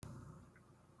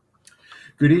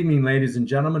Good evening, ladies and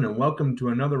gentlemen, and welcome to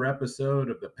another episode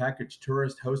of The Package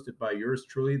Tourist, hosted by yours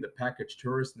truly, The Package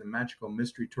Tourist, and the magical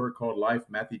mystery tour called Life,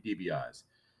 Matthew DiBiase.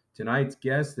 Tonight's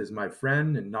guest is my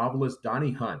friend and novelist,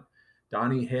 Donny Hunt.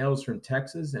 Donny hails from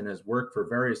Texas and has worked for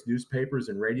various newspapers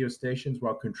and radio stations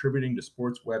while contributing to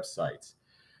sports websites.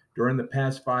 During the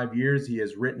past 5 years, he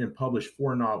has written and published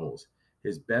 4 novels.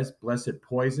 His best, Blessed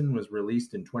Poison, was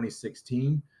released in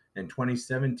 2016. In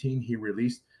 2017, he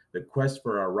released The Quest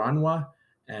for Aranwa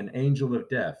and Angel of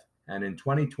Death. And in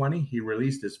 2020, he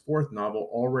released his 4th novel,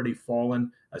 Already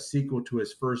Fallen, a sequel to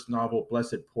his first novel,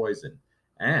 Blessed Poison.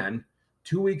 And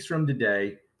 2 weeks from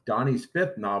today, Donny's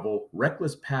 5th novel,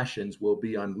 Reckless Passions, will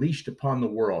be unleashed upon the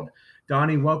world.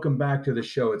 Donny, welcome back to the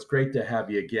show. It's great to have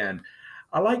you again.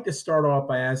 I'd like to start off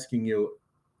by asking you,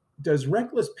 does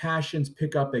Reckless Passions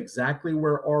pick up exactly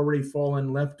where Already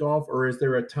Fallen left off, or is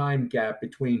there a time gap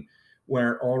between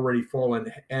where Already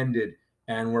Fallen ended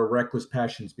and where Reckless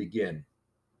Passions begin?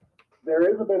 There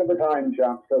is a bit of a time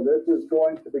jump. So this is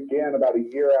going to begin about a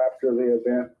year after the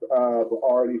events of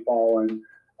Already Fallen,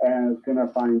 and it's going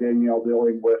to find Danielle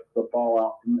dealing with the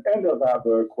fallout from the end of that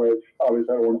book, which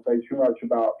obviously I don't want to say too much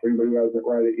about for anybody who hasn't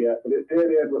read it yet, but it did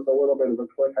end with a little bit of a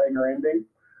cliffhanger ending.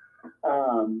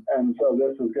 And so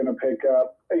this is going to pick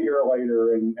up a year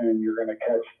later, and you're going to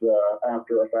catch the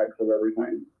after effects of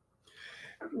everything.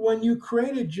 When you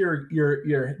created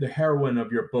the heroine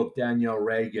of your book, Danielle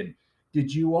Reagan,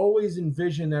 did you always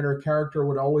envision that her character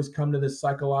would always come to this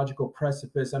psychological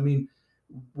precipice? I mean,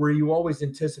 were you always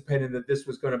anticipating that this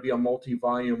was going to be a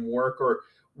multi-volume work, or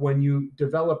when you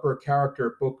develop her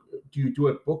character book, do you do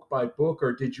it book by book,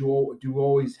 or do you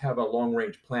always have a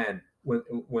long-range plan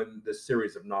when the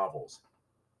series of novels?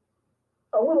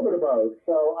 A little bit of both.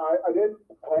 So I didn't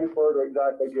plan for her to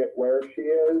exactly get where she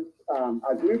is.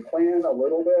 I do plan a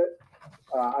little bit.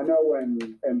 I know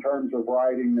in terms of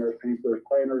writing, there's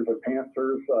planners and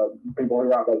pantsers, people who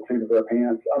write by the seat of their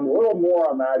pants. I'm a little more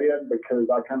on that end because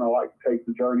I kind of like to take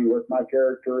the journey with my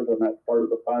characters, and that's part of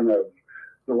the fun of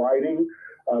the writing.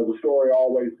 The story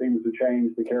always seems to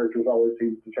change. The characters always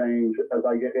seem to change as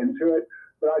I get into it.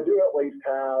 But I do at least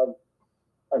have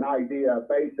an idea, a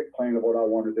basic plan of what I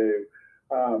want to do.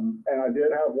 And I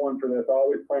did have one for this. I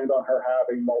always planned on her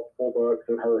having multiple books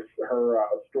and her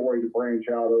story to branch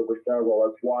out over several.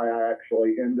 That's why I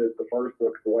actually ended the first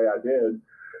book the way I did,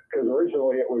 because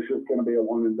originally it was just going to be a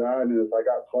one and done. And as I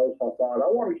got close, I thought,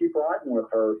 I want to keep writing with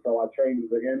her. So I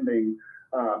changed the ending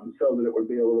so that it would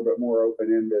be a little bit more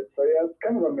open-ended. So yeah, it's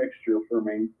kind of a mixture for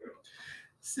me.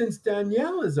 Since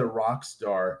Danielle is a rock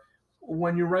star,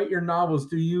 when you write your novels,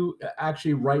 do you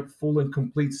actually write full and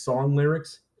complete song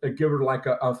lyrics? Give her like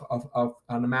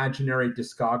an imaginary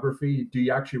discography? Do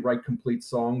you actually write complete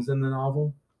songs in the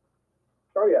novel?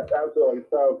 Oh, yes, absolutely.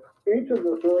 So each of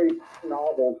the 3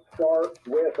 novels starts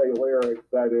with a lyric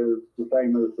that is the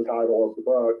same as the title of the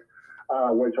book,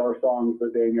 which are songs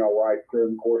that Danielle writes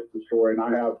during the course of the story. And I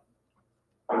have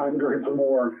hundreds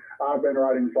more. I've been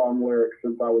writing song lyrics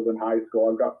since I was in high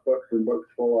school. I've got books and books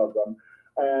full of them.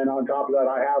 And on top of that,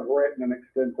 I have written an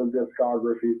extensive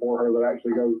discography for her that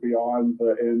actually goes beyond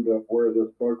the end of where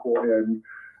this book will end.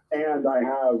 And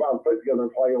I've put together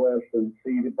playlists and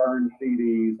burned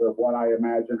CDs of what I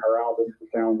imagine her albums to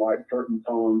sound like, certain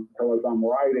songs. So as I'm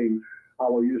writing, I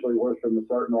will usually listen to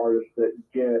certain artists that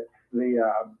get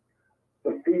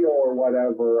the feel or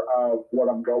whatever of what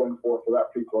I'm going for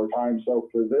that particular time. So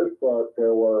for this book,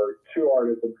 there were 2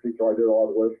 artists in particular I did a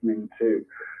lot of listening to.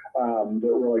 That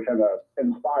really kind of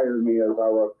inspired me as I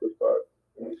wrote this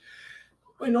book.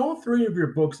 In all 3 of your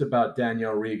books about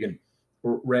Danielle Reagan,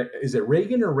 is it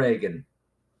Reagan or Reagan?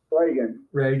 Reagan.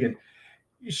 Reagan.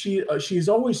 She's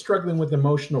always struggling with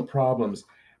emotional problems.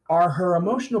 Are her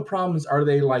emotional problems, are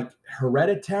they like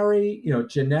hereditary,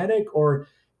 genetic, or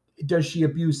does she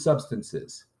abuse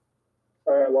substances?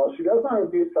 Well, she does not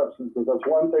abuse substances. That's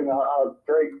one thing I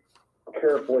very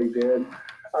carefully did.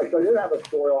 I did have a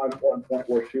storyline at one point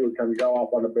where she would kind of go off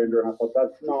on a bender, and I thought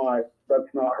that's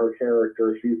not her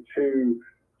character. She's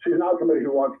not somebody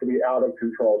who wants to be out of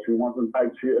control. She wants, in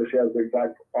fact, she has the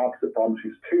exact opposite problem.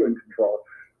 She's too in control,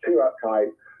 too uptight.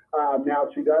 Now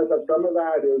she does have some of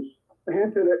that is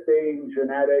hinted at being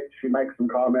genetic. She makes some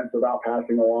comments about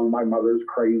passing along, my mother's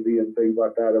crazy and things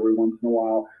like that every once in a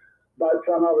while. But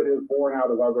some of it is born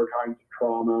out of other kinds of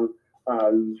trauma.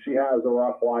 She has a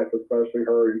rough life, especially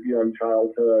her young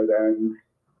childhood, and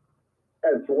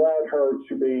it's led her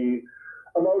to be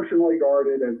emotionally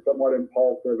guarded and somewhat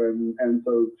impulsive, and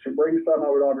so she brings some of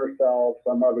it on herself,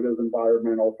 some of it is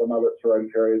environmental, some of it's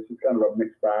hereditary. It's just kind of a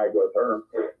mixed bag with her.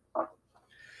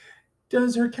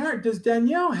 Does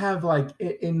Danielle have, like,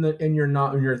 in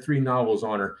your three novels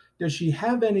on her, does she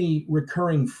have any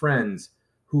recurring friends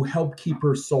who help keep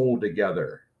her soul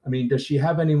together? I mean, does she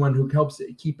have anyone who helps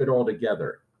keep it all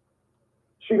together?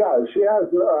 She does. She has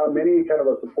many kind of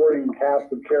a supporting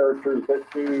cast of characters that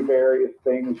do various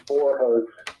things for her.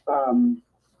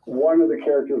 One of the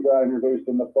characters that I introduced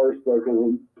in the first book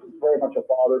is very much a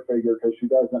father figure because she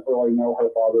doesn't really know her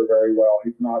father very well.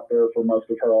 He's not there for most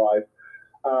of her life.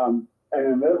 And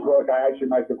in this book, I actually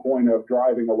make the point of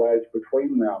driving a wedge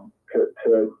between them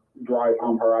to drive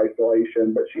home her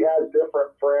isolation. But she has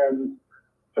different friends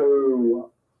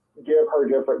who give her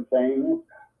different things.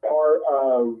 Part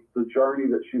of the journey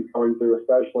that she's going through,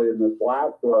 especially in this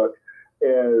last book,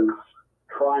 is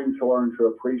trying to learn to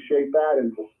appreciate that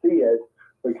and to see it,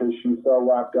 because she's so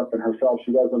wrapped up in herself.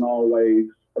 She doesn't always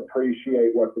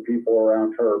appreciate what the people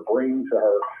around her bring to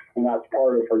her. And that's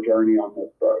part of her journey on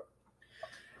this book.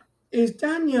 Is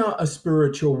Danielle a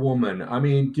spiritual woman? I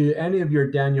mean, do any of your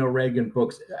Danielle Reagan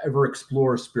books ever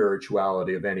explore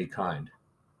spirituality of any kind?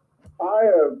 I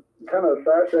have kind of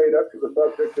sashayed up to the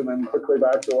subject and then quickly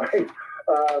backed away.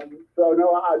 So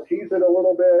no, I tease it a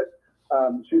little bit.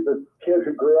 She's a kid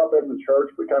who grew up in the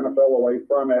church but kind of fell away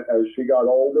from it as she got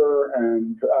older,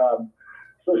 and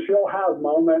so she'll have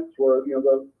moments where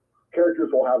the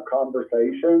characters will have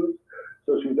conversations.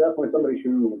 So she's definitely somebody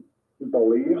who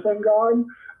believes in God,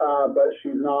 but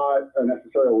she's not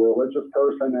necessarily a religious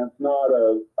person. It's not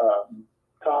a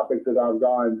topic that I've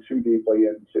gone too deeply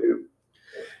into.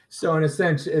 So in a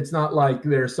sense, it's not like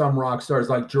there's some rock stars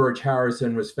like George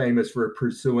Harrison was famous for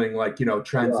pursuing, like,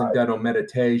 transcendental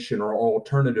meditation or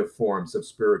alternative forms of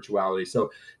spirituality.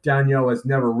 So Danielle has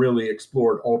never really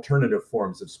explored alternative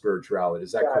forms of spirituality.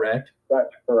 Is that correct?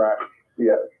 That's correct.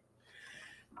 Yes.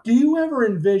 Do you ever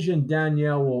envision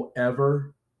Danielle will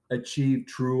ever achieve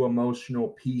true emotional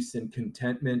peace and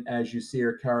contentment as you see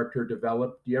her character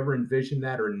develop? Do you ever envision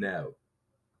that, or no?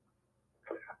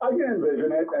 I can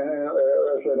envision it, and as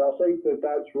I said, I think that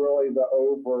that's really the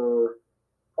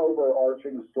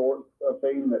overarching sort of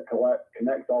theme that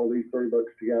connects all these three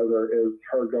books together, is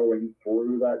her going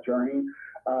through that journey.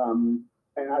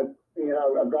 And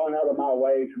I've gone out of my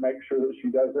way to make sure that she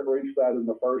doesn't reach that in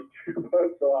the first two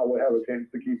books, so I would have a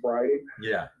chance to keep writing.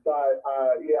 Yeah. But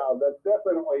that's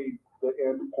definitely the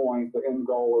end point. The end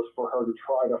goal is for her to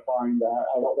try to find that.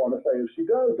 I don't want to say if she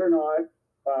does or not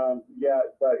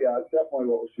yet, but yeah, it's definitely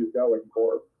what she's going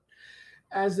for.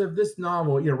 As of this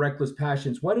novel, Reckless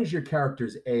Passions, what is your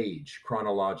character's age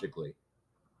chronologically?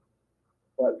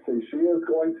 Let's see, she is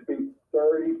going to be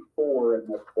 34 in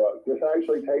this book. This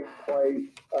actually takes place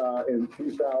in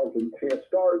 2010. It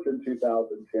starts in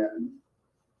 2010.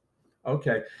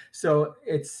 Okay, so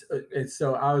it's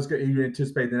so I was going to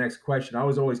anticipate the next question. I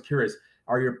was always curious,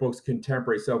 are your books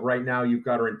contemporary? So right now you've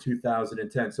got her in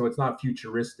 2010, so it's not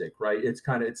futuristic, right? It's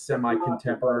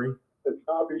semi-contemporary. It's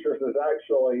not futuristic. It's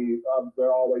actually,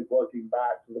 they're always looking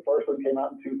back. So the first one came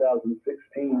out in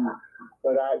 2016,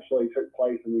 but actually took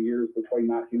place in the years between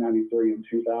 1993 and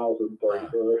 2003. Wow.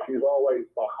 So she's always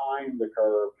behind the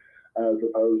curve as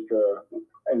opposed to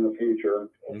in the future.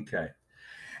 Okay.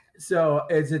 So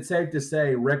is it safe to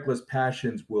say Reckless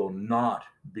Passions will not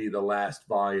be the last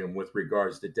volume with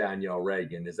regards to Danielle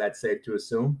Reagan? Is that safe to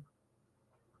assume?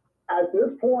 At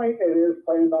this point, it is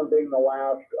planned on being the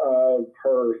last of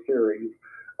her series.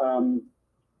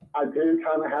 I do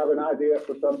kind of have an idea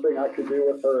for something I could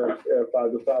do with her if I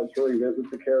decide to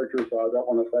revisit the character, so I don't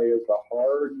want to say it's a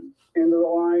hard end of the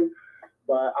line.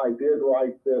 But I did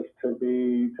write this to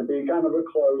be kind of a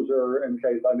closer in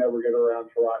case I never get around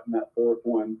to writing that fourth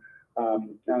one.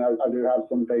 And I do have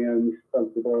some fans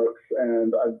of the books,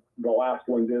 and the last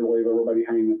one did leave everybody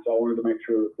hanging, so I wanted to make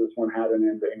sure that this one had an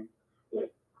ending.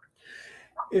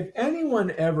 If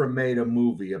anyone ever made a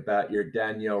movie about your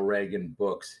Danielle Reagan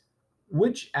books,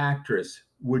 which actress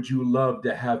would you love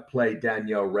to have play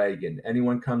Danielle Reagan?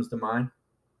 Anyone comes to mind?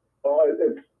 Well,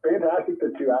 it's fantastic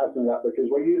that you asked me that, because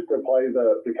we used to play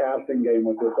the casting game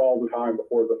with this all the time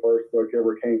before the first book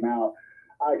ever came out.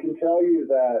 I can tell you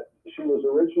that she was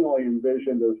originally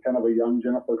envisioned as kind of a young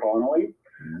Jennifer Connelly,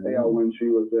 when she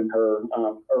was in her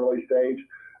early stage.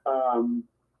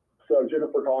 So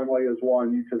Jennifer Connelly is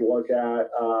one you could look at.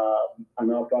 I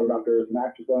know I've thought about there's an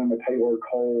actress named Taylor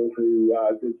Cole who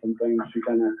did some things. She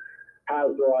kind of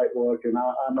has the right look, and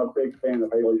I'm a big fan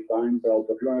of Haley Steinfeld.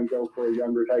 So if you want to go for a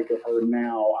younger take of her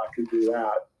now, I could do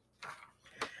that.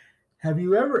 Have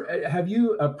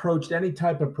you approached any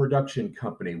type of production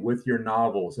company with your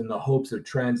novels in the hopes of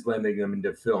translating them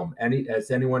into film? Has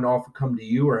anyone come to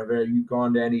you, or have you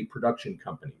gone to any production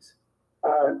companies?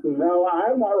 No, I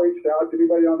have not reached out to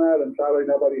anybody on that, and sadly,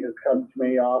 nobody has come to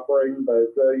me offering.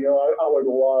 But I would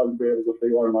love to be able to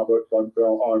see one of my books on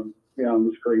film on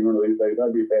the screen one of these days.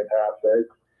 That'd be fantastic.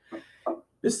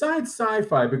 Besides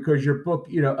sci-fi, because your book,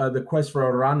 The Quest for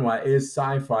Oranwa is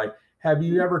sci-fi, have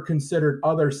you ever considered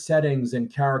other settings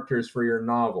and characters for your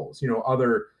novels?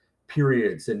 Other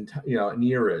periods and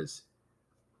eras.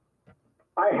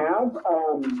 I have.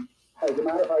 As a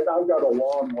matter of fact, I've got a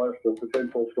long list of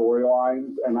potential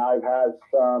storylines, and I've had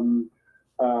some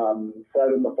set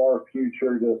in the far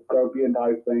future, dystopian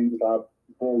type things. I've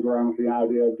fooled around with the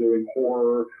idea of doing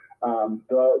horror.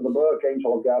 The book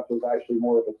Angel of Death was actually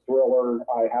more of a thriller.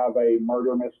 I have a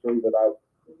murder mystery that I've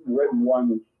written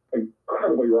one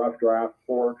incredibly rough draft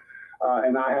for.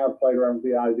 And I have played around with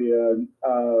the idea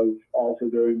of also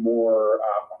doing more.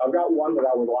 I've got one that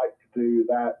I would like to do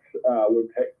that would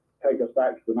take us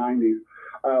back to the 90s.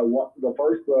 The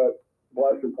first book,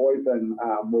 Blessed Poison,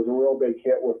 was a real big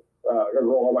hit with a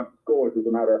girl I went to school with. As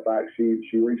a matter of fact,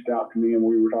 she reached out to me and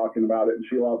we were talking about it, and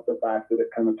she loved the fact that it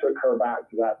kind of took her back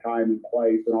to that time and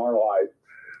place in our lives.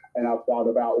 And I've thought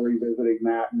about revisiting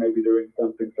that and maybe doing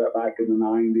something set back in the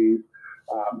 90s.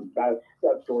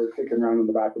 That story's kicking around in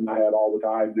the back of my head all the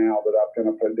time now that I've kind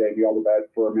of put Danielle to bed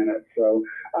for a minute. So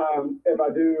if I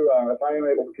am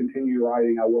able to continue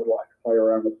writing, I would like to play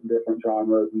around with some different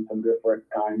genres and some different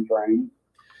time frames.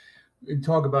 You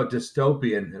talk about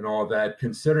dystopian and all that,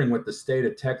 considering what the state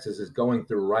of Texas is going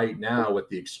through right now with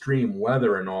the extreme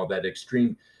weather and all that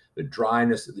the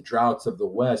dryness, the droughts of the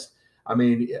West. I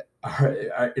mean,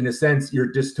 in a sense,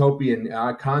 your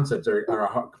dystopian concepts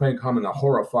are becoming a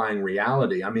horrifying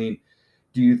reality. I mean,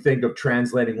 do you think of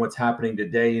translating what's happening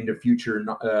today into future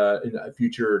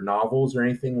novels or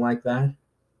anything like that?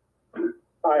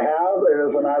 I have, and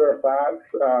as a matter of fact,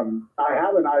 I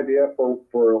have an idea for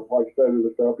like I said, a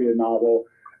dystopian novel,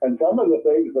 and some of the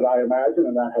things that I imagine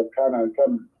in that have kind of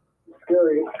come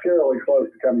scarily close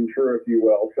to coming true, if you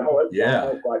will. So it's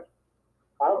almost like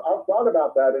I've thought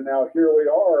about that, and now here we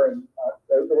are, and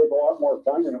it was a lot more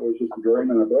fun than it was just a dream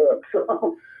in a book.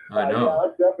 So I know. Yeah,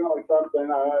 that's definitely something.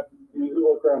 You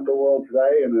look around the world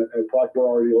today, and it's like we're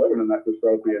already living in that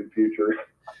dystopian future.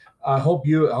 I hope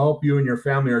you and your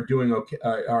family are doing okay,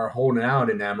 are holding out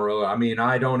in Amarillo. I mean,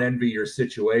 I don't envy your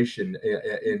situation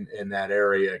in that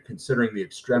area, considering the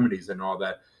extremities and all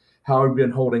that. How have you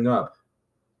been holding up?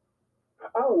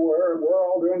 Oh, we're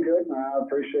all doing good, and I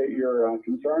appreciate your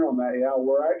concern on that. Yeah,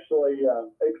 we're actually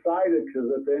excited because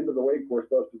at the end of the week we're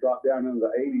supposed to drop down into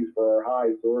the 80s for our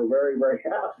high, so we're very, very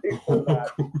happy for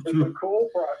that. It's a cool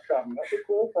front coming. That's a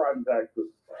cool front in Texas.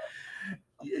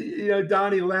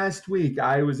 Donnie, last week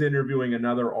I was interviewing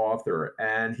another author,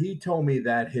 and he told me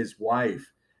that his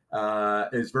wife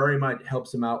is very much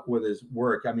helps him out with his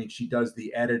work. I mean, she does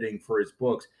the editing for his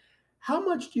books. How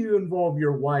much do you involve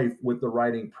your wife with the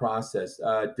writing process?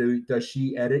 Does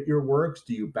she edit your works?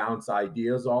 Do you bounce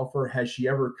ideas off her? Has she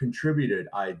ever contributed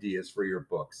ideas for your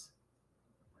books?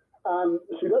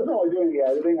 She doesn't really do any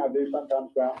editing. I do sometimes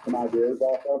bounce some ideas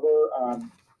off of her.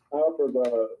 For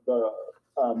the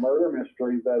murder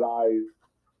mystery that I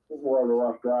wrote a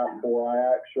rough draft for,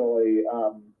 I actually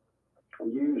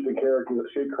used a character that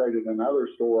she created in another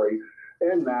story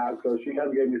in that, so she kind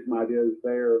of gave me some ideas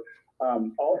there.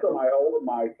 Also,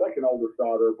 my second oldest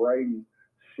daughter, Braden,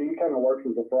 she kind of works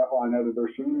as a frontline editor.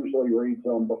 She usually reads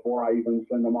them before I even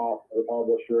send them off to the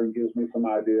publisher and gives me some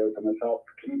ideas, and has helped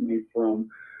keep me from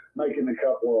making a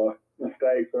couple of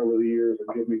mistakes over the years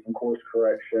and give me some course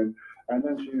correction. And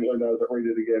then she usually doesn't read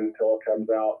it again until it comes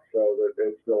out, so that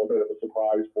it's still a bit of a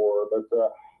surprise for her.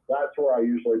 But that's where I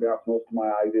usually bounce most of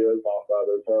my ideas off of,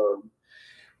 is her.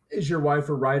 Is your wife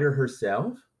a writer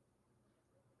herself?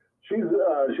 She's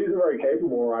a very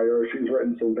capable writer. She's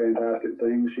written some fantastic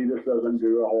things. She just doesn't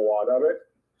do a whole lot of it.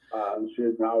 I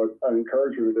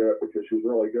encourage her to do it because she's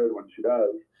really good when she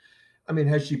does. I mean,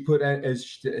 does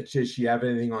she have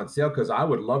anything on sale? Because I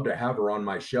would love to have her on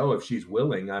my show if she's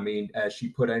willing. I mean, has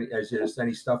there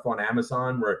any stuff on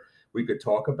Amazon where we could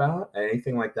talk about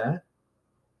anything like that?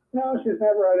 No, she's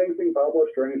never had anything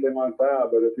published or anything like that.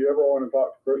 But if you ever want to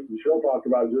talk to Kristen, she'll talk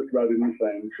about just about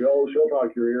anything. She'll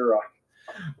talk your ear off.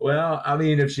 Well, I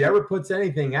mean, if she ever puts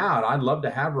anything out, I'd love to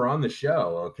have her on the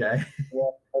show. Okay.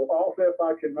 Well, I'll see if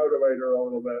I can motivate her a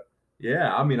little bit.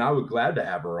 Yeah, I mean, I would glad to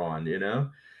have her on.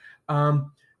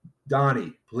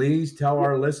 Donnie, please tell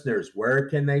our listeners, where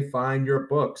can they find your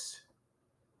books?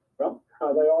 Well, they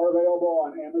are available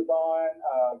on Amazon,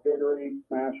 Goodreads,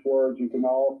 Smashwords. You can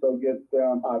also get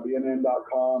them at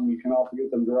bnn.com. You can also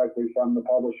get them directly from the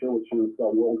publisher, which is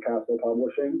World Castle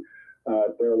Publishing.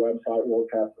 Their website,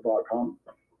 worldcastle.com.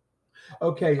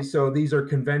 Okay, so these are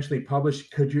conventionally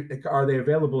published. Are they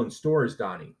available in stores,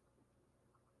 Donnie?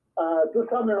 At this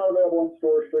time, they're not available in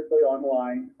stores, strictly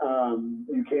online.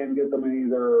 You can get them in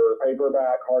either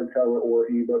paperback, hardcover, or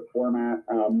ebook format.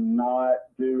 Not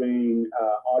doing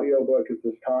audiobook at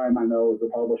this time. I know the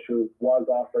publisher was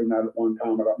offering that at one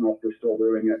time. I don't know if they're still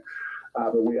doing it,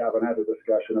 but we haven't had a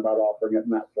discussion about offering it in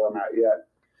that format yet.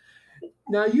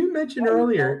 Now, you mentioned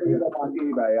earlier. Get them on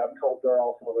eBay. I'm told they're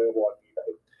also available on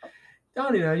eBay.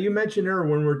 Donnie, now you mentioned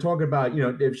earlier when we were talking about,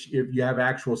 if you have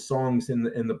actual songs in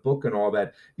the book and all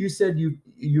that, you said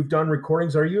you've done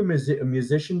recordings. Are you a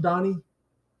musician, Donnie?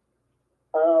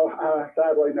 Oh,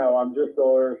 sadly, no. I'm just a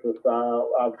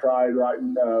lyricist. I've tried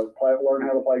writing, learn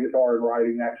how to play guitar and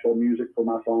writing actual music for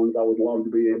my songs. I would love to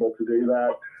be able to do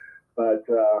that, but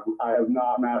I have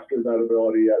not mastered that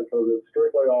ability yet. So it's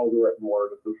strictly all the written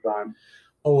word at this time.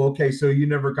 Oh, okay. So you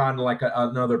never gone to like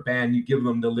another band, you give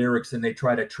them the lyrics and they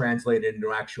try to translate it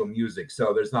into actual music.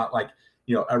 So there's not like,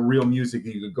 a real music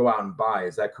you could go out and buy.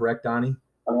 Is that correct, Donnie?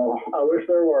 I wish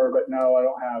there were, but no, I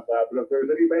don't have that. But if there's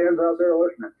any bands out there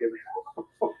listening, give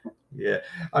me. Yeah.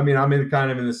 I mean, I'm kind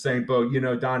of in the same boat.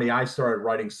 Donnie, I started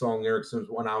writing song lyrics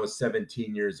when I was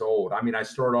 17 years old. I mean, I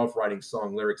started off writing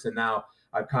song lyrics and now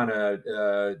I've kind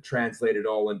of translated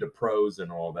all into prose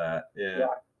and all that. Yeah.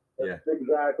 Yeah. That's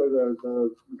exactly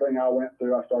the thing I went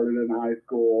through. I started in high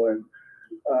school, and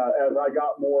as I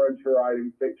got more into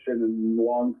writing fiction and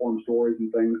long form stories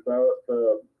and things, so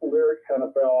the lyrics kind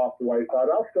of fell off the wayside.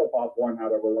 I'll still pop one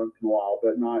out every once in a while,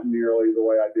 but not nearly the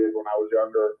way I did when I was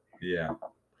younger. Yeah.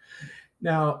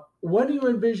 Now, what do you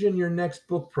envision your next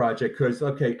book project? Because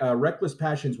Reckless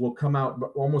Passions will come out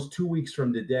almost 2 weeks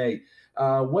from today.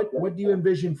 What do you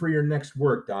envision for your next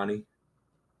work, Donnie?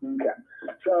 Okay,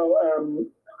 so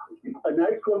the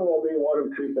next one will be one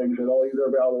of two things. I'll either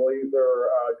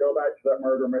go back to that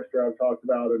murder mystery I've talked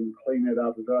about and clean it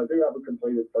up. So I do have a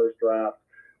completed first draft.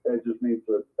 It just needs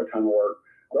a ton of work.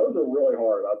 Those are really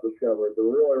hard, I've discovered. They're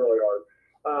really, really hard.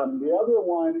 The other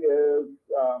one is,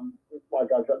 like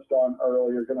I touched on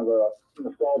earlier, kind of a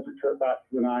nostalgic trip back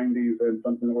to the 90s and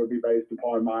something that would be based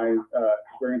upon my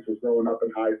experiences growing up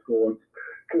in high school.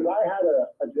 Because I had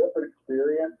a different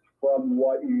experience from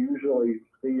what you usually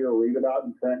see or read about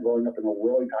in print growing up in a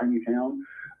really tiny town.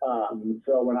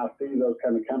 So when I see those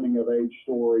kind of coming of age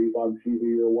stories on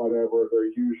TV or whatever,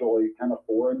 they're usually kind of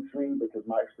foreign to me because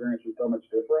my experience is so much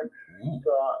different.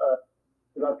 So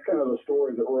that's kind of the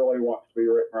story that really wants to be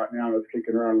written right now, and it's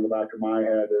kicking around in the back of my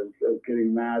head is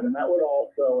getting that. And that would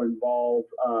also involve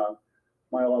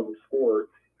my love of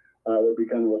sports. Would be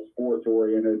kind of a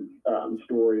sports-oriented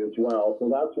story as well. So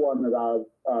that's one that I've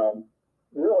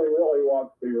really, really want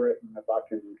to be written if I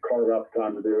can carve out the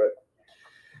time to do it.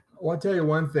 Well, I'll tell you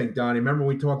one thing, Donnie. Remember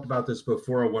we talked about this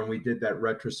before when we did that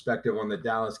retrospective on the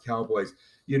Dallas Cowboys.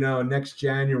 Next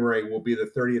January will be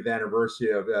the 30th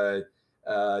anniversary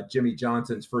of Jimmy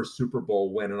Johnson's first Super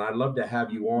Bowl win, and I'd love to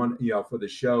have you on, for the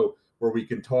show where we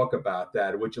can talk about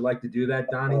that. Would you like to do that,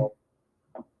 Donnie? Oh,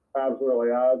 absolutely.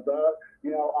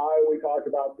 We talked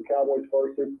about the Cowboys'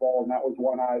 first Super Bowl, and that was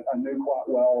one I knew quite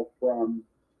well from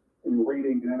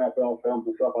reading NFL films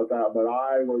and stuff like that. But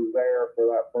I was there for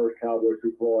that first Cowboys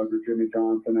Super Bowl under Jimmy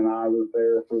Johnson, and I was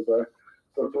there for the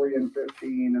 3-15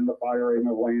 and the firing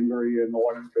of Landry and the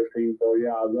 1-15. So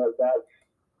yeah,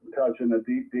 that's touching a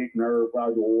deep, deep nerve.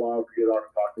 I'd love to get on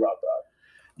and talk about that.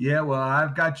 Yeah, well,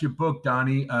 I've got your book,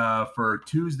 Donnie, for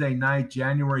Tuesday night,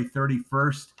 January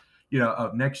 31st,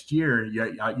 of next year.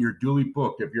 You're duly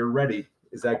booked if you're ready.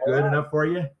 Is that good enough for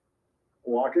you?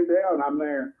 Lock it down. I'm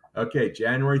there. Okay,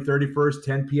 January 31st,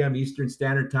 10 p.m. Eastern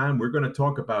Standard Time. We're going to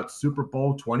talk about Super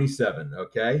Bowl 27,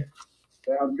 okay?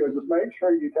 Sounds good. Just make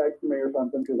sure you text me or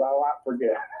something because I might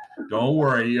forget. Don't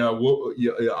worry.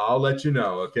 I'll let you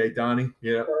know, okay, Donnie?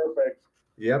 Yeah. Perfect.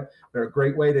 Yep. They're a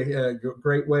great way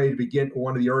to begin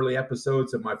one of the early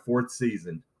episodes of my 4th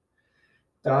season.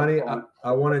 Donnie,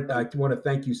 I want to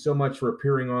thank you so much for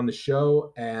appearing on the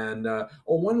show. And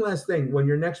one last thing, when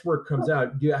your next work comes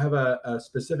out, do you have a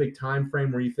specific time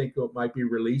frame where you think it might be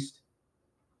released?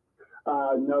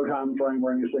 No time frame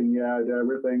or anything yet.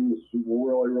 Everything's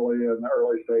really, really in the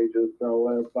early stages.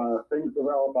 So if things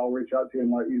develop, I'll reach out to you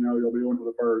and let you know. You'll be one of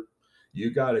the first. You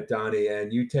got it, Donnie,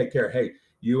 and you take care. Hey,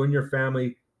 you and your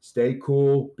family, stay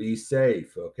cool, be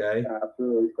safe, okay?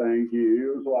 Absolutely. Thank you.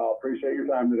 You as well. Appreciate your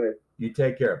time today. You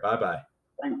take care. Bye-bye.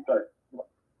 Thanks, sir.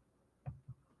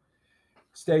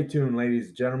 Stay tuned, ladies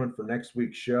and gentlemen, for next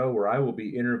week's show where I will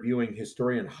be interviewing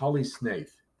historian Holly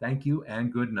Snaith. Thank you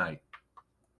and good night.